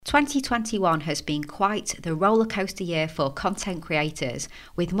2021 has been quite the rollercoaster year for content creators,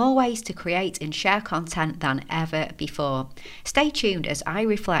 with more ways to create and share content than ever before. Stay tuned as I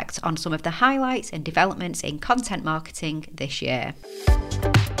reflect on some of the highlights and developments in content marketing this year.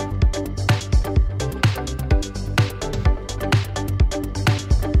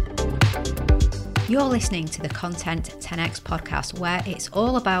 You're listening to the Content 10x podcast, where it's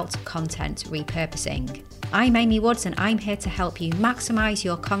all about content repurposing. I'm Amy Woods, and I'm here to help you maximise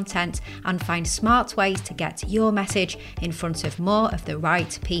your content and find smart ways to get your message in front of more of the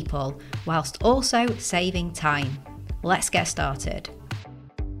right people, whilst also saving time. Let's get started.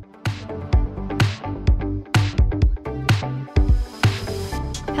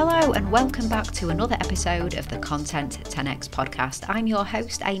 Hello and welcome back to another episode of the Content 10x podcast. I'm your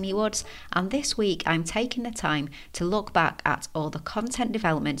host, Amy Woods, and this week I'm taking the time to look back at all the content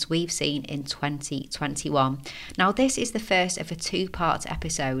developments we've seen in 2021. Now, this is the first of a two-part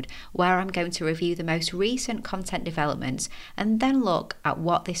episode where I'm going to review the most recent content developments and then look at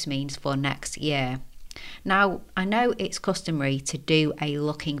what this means for next year. Now, I know it's customary to do a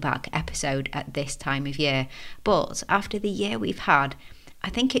looking back episode at this time of year, but after the year we've had, I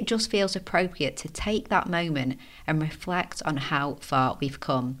think it just feels appropriate to take that moment and reflect on how far we've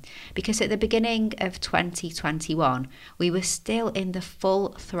come. Because at the beginning of 2021, we were still in the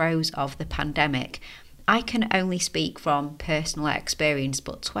full throes of the pandemic. I can only speak from personal experience,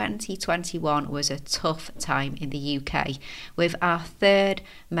 but 2021 was a tough time in the UK, with our third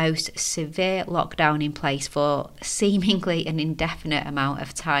most severe lockdown in place for seemingly an indefinite amount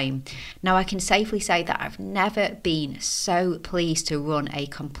of time. Now, I can safely say that I've never been so pleased to run a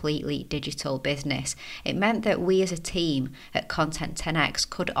completely digital business. It meant that we as a team at Content 10x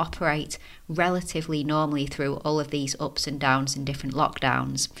could operate relatively normally through all of these ups and downs and different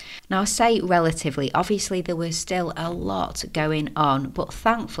lockdowns. Now, I say relatively, obviously there was still a lot going on, but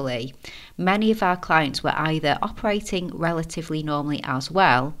thankfully many of our clients were either operating relatively normally as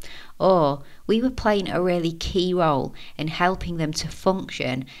well, or we were playing a really key role in helping them to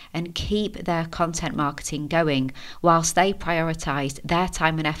function and keep their content marketing going whilst they prioritised their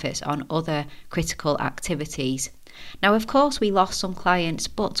time and efforts on other critical activities. Now, of course, we lost some clients,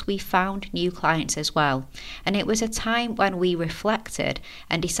 but we found new clients as well. And it was a time when we reflected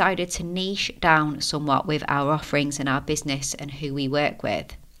and decided to niche down somewhat with our offerings and our business and who we work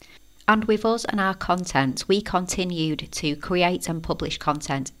with. And with us and our content, we continued to create and publish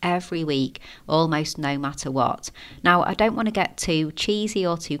content every week, almost no matter what. Now, I don't want to get too cheesy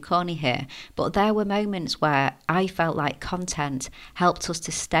or too corny here, but there were moments where I felt like content helped us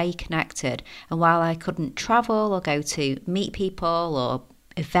to stay connected. And while I couldn't travel or go to meet people or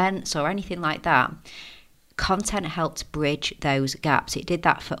events or anything like that, content helped bridge those gaps. It did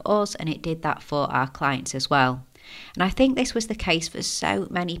that for us and it did that for our clients as well. And I think this was the case for so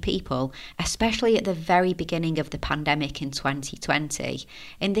many people, especially at the very beginning of the pandemic in 2020.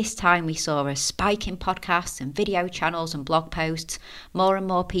 In this time, we saw a spike in podcasts and video channels and blog posts. More and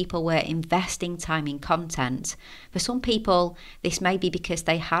more people were investing time in content. For some people, this may be because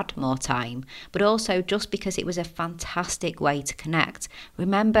they had more time, but also just because it was a fantastic way to connect.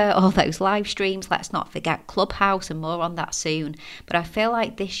 Remember all those live streams? Let's not forget Clubhouse, and more on that soon. But I feel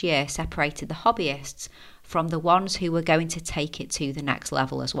like this year separated the hobbyists from the ones who were going to take it to the next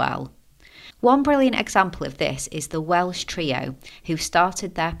level as well. One brilliant example of this is the Welsh trio who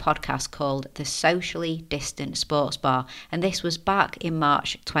started their podcast called The Socially Distant Sports Bar, and this was back in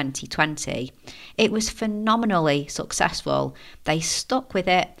March 2020. It was phenomenally successful. They stuck with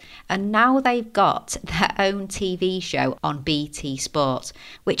it, and now they've got their own TV show on BT Sport,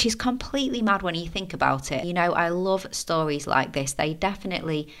 which is completely mad when you think about it. You know, I love stories like this. They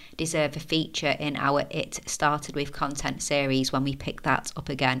definitely deserve a feature in our It Started With Content series when we pick that up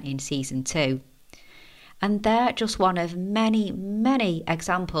again in season 2. And they're just one of many, many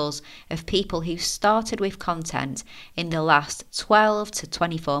examples of people who started with content in the last 12 to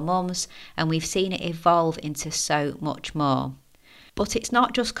 24 months, and we've seen it evolve into so much more. But it's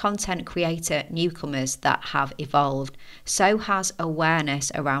not just content creator newcomers that have evolved, so has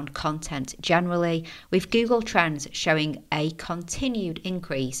awareness around content generally, with Google Trends showing a continued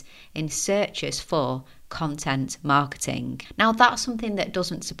increase in searches for content marketing. Now, that's something that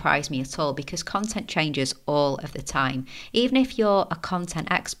doesn't surprise me at all, because content changes all of the time. Even if you're a content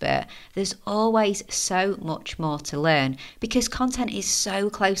expert, there's always so much more to learn, because content is so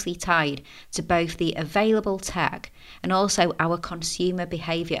closely tied to both the available tech and also our consumer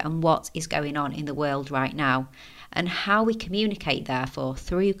behaviour and what is going on in the world right now. And how we communicate, therefore,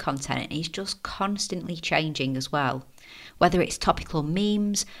 through content is just constantly changing as well. Whether it's topical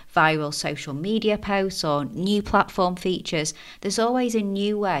memes, viral social media posts, or new platform features, there's always a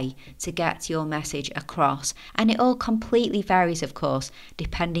new way to get your message across. And it all completely varies, of course,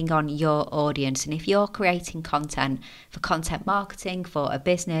 depending on your audience. And if you're creating content for content marketing for a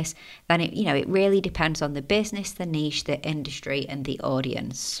business, then it really depends on the business, the niche, the industry, and the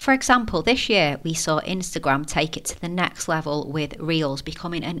audience. For example, this year we saw Instagram take it to the next level with Reels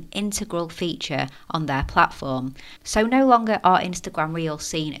becoming an integral feature on their platform. So no longer are Instagram Reels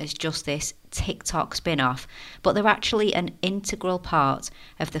seen as just this TikTok spin-off, but they're actually an integral part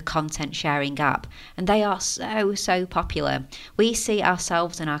of the content sharing app, and they are so popular. We see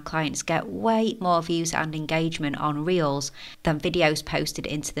ourselves and our clients get way more views and engagement on Reels than videos posted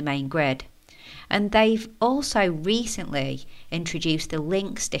into the main grid. And they've also recently introduced the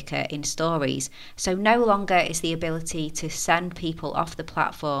link sticker in stories. So no longer is the ability to send people off the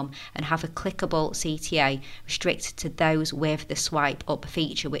platform and have a clickable CTA restricted to those with the swipe up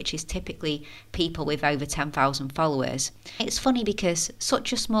feature, which is typically people with over 10,000 followers. It's funny because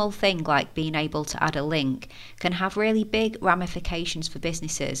such a small thing like being able to add a link can have really big ramifications for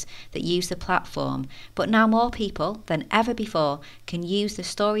businesses that use the platform. But now more people than ever before can use the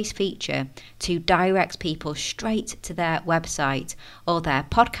stories feature to direct people straight to their website or their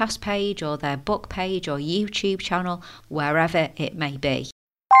podcast page or their book page or YouTube channel, wherever it may be.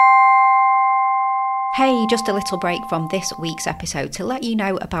 Hey, just a little break from this week's episode to let you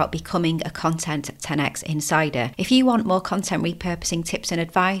know about becoming a Content 10x Insider. If you want more content repurposing tips and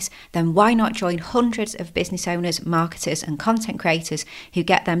advice, then why not join hundreds of business owners, marketers and content creators who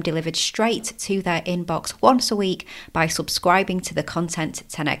get them delivered straight to their inbox once a week by subscribing to the Content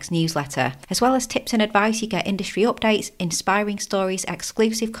 10x newsletter. As well as tips and advice, you get industry updates, inspiring stories,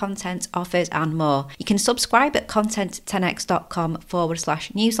 exclusive content, offers and more. You can subscribe at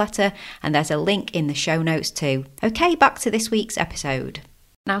content10x.com/newsletter, and there's a link in the show notes too. Okay, back to this week's episode.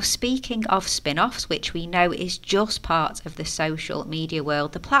 Now, speaking of spin-offs, which we know is just part of the social media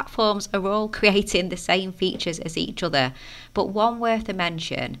world, the platforms are all creating the same features as each other. But one worth a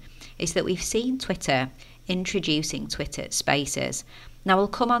mention is that we've seen Twitter introducing Twitter Spaces. Now, we'll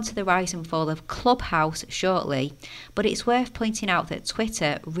come on to the rise and fall of Clubhouse shortly, but it's worth pointing out that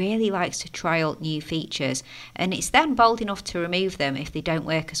Twitter really likes to trial new features, and it's then bold enough to remove them if they don't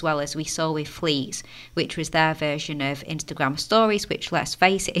work as well, as we saw with Fleets, which was their version of Instagram Stories, which, let's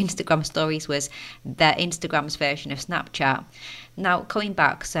face it, Instagram Stories was their Instagram's version of Snapchat. Now, coming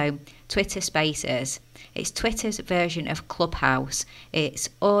back, so Twitter Spaces, it's Twitter's version of Clubhouse. It's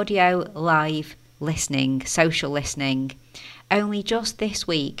audio, live listening, social listening. Only just this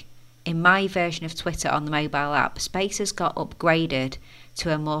week, in my version of Twitter on the mobile app, Spaces got upgraded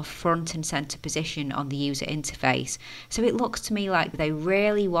to a more front and centre position on the user interface. So it looks to me like they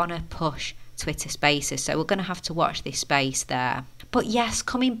really want to push Twitter Spaces. So we're going to have to watch this space there. But yes,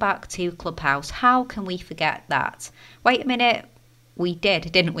 coming back to Clubhouse, how can we forget that? Wait a minute. We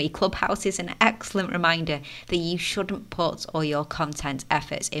did, didn't we? Clubhouse is an excellent reminder that you shouldn't put all your content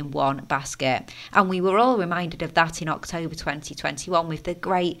efforts in one basket. And we were all reminded of that in October 2021 with the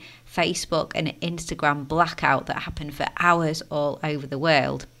great Facebook and Instagram blackout that happened for hours all over the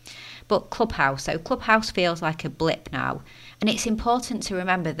world. But Clubhouse feels like a blip now. And it's important to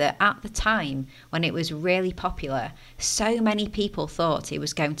remember that at the time when it was really popular, so many people thought it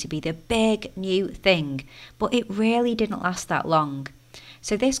was going to be the big new thing, but it really didn't last that long.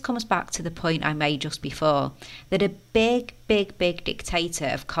 So this comes back to the point I made just before, that a big dictator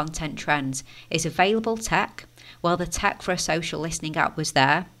of content trends is available tech. Well, the tech for a social listening app was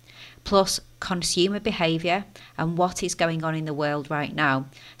there, plus consumer behaviour and what is going on in the world right now.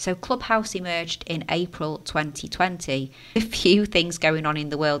 So Clubhouse emerged in April 2020. A few things going on in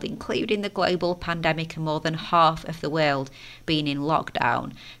the world, including the global pandemic and more than half of the world being in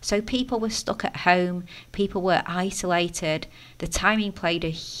lockdown. So people were stuck at home, people were isolated. The timing played a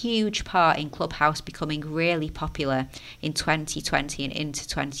huge part in Clubhouse becoming really popular in 2020 and into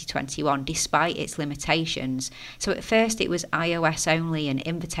 2021, despite its limitations. So at first it was iOS only and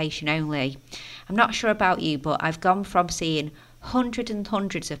invitation only. I'm not sure about you, but I've gone from seeing hundreds and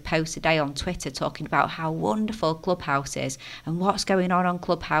hundreds of posts a day on Twitter talking about how wonderful Clubhouse is and what's going on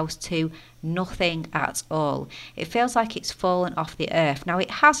Clubhouse to nothing at all. It feels like it's fallen off the earth. Now, it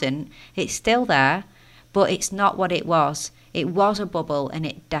hasn't. It's still there, but it's not what it was It was a bubble and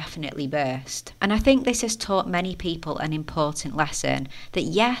it definitely burst. And I think this has taught many people an important lesson that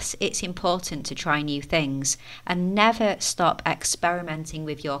yes, it's important to try new things and never stop experimenting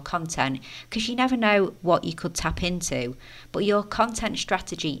with your content, because you never know what you could tap into. But your content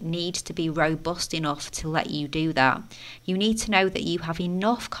strategy needs to be robust enough to let you do that. You need to know that you have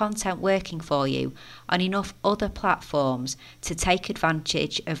enough content working for you on enough other platforms to take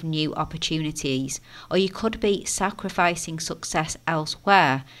advantage of new opportunities, or you could be sacrificing success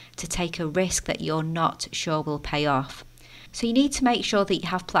elsewhere to take a risk that you're not sure will pay off. So you need to make sure that you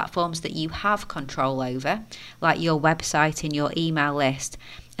have platforms that you have control over, like your website and your email list.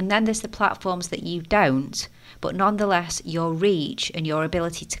 And then there's the platforms that you don't, but nonetheless your reach and your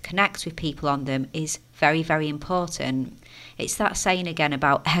ability to connect with people on them is very, very important. It's that saying again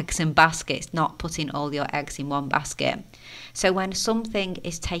about eggs and baskets, not putting all your eggs in one basket. So when something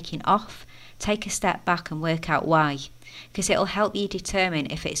is taking off, take a step back and work out why, because it'll help you determine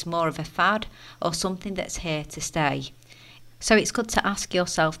if it's more of a fad or something that's here to stay. So it's good to ask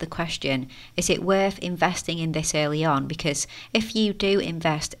yourself the question, is it worth investing in this early on? Because if you do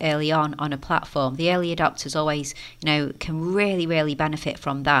invest early on a platform, the early adopters always, can really, really benefit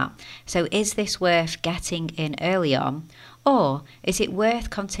from that. So is this worth getting in early on? Or is it worth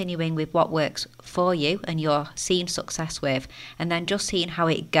continuing with what works for you and you're seeing success with, and then just seeing how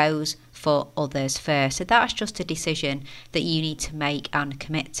it goes for others first? So that's just a decision that you need to make and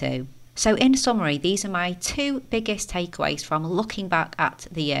commit to. So in summary, these are my two biggest takeaways from looking back at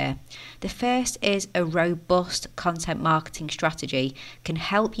the year. The first is a robust content marketing strategy can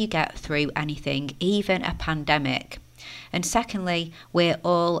help you get through anything, even a pandemic. And secondly, we're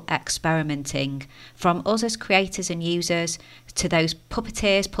all experimenting, from us as creators and users to those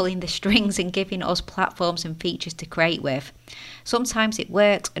puppeteers pulling the strings and giving us platforms and features to create with. Sometimes it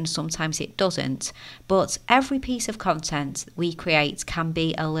works and sometimes it doesn't, but every piece of content we create can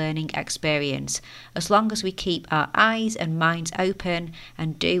be a learning experience, as long as we keep our eyes and minds open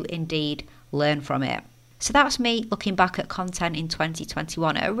and do indeed learn from it. So that's me looking back at content in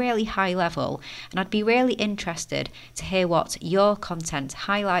 2021 at a really high level, and I'd be really interested to hear what your content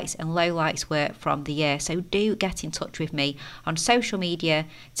highlights and lowlights were from the year. So do get in touch with me on social media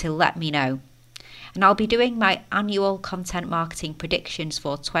to let me know. And I'll be doing my annual content marketing predictions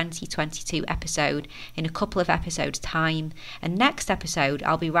for 2022 episode in a couple of episodes time. And next episode,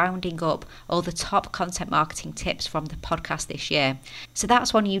 I'll be rounding up all the top content marketing tips from the podcast this year. So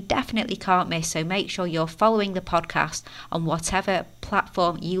that's one you definitely can't miss. So make sure you're following the podcast on whatever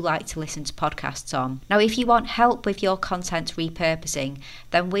platform you like to listen to podcasts on. Now, if you want help with your content repurposing,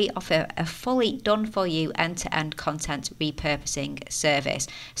 then we offer a fully done for you end-to-end content repurposing service.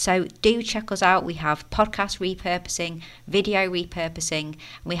 So do check us out. We have podcast repurposing, video repurposing,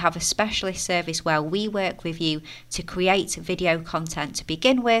 and we have a specialist service where we work with you to create video content to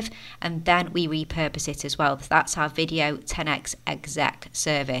begin with, and then we repurpose it as well. That's our Video 10x Exec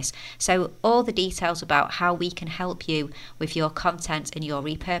service. So all the details about how we can help you with your content and your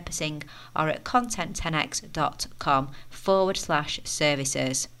repurposing are at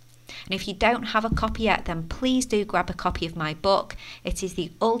content10x.com/services. And if you don't have a copy yet, then please do grab a copy of my book. It is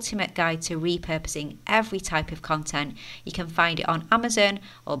the ultimate guide to repurposing every type of content. You can find it on Amazon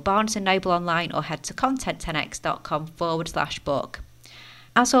or Barnes & Noble online, or head to content10x.com/book.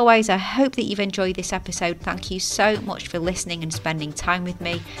 As always, I hope that you've enjoyed this episode. Thank you so much for listening and spending time with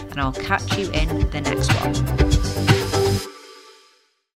me, and I'll catch you in the next one.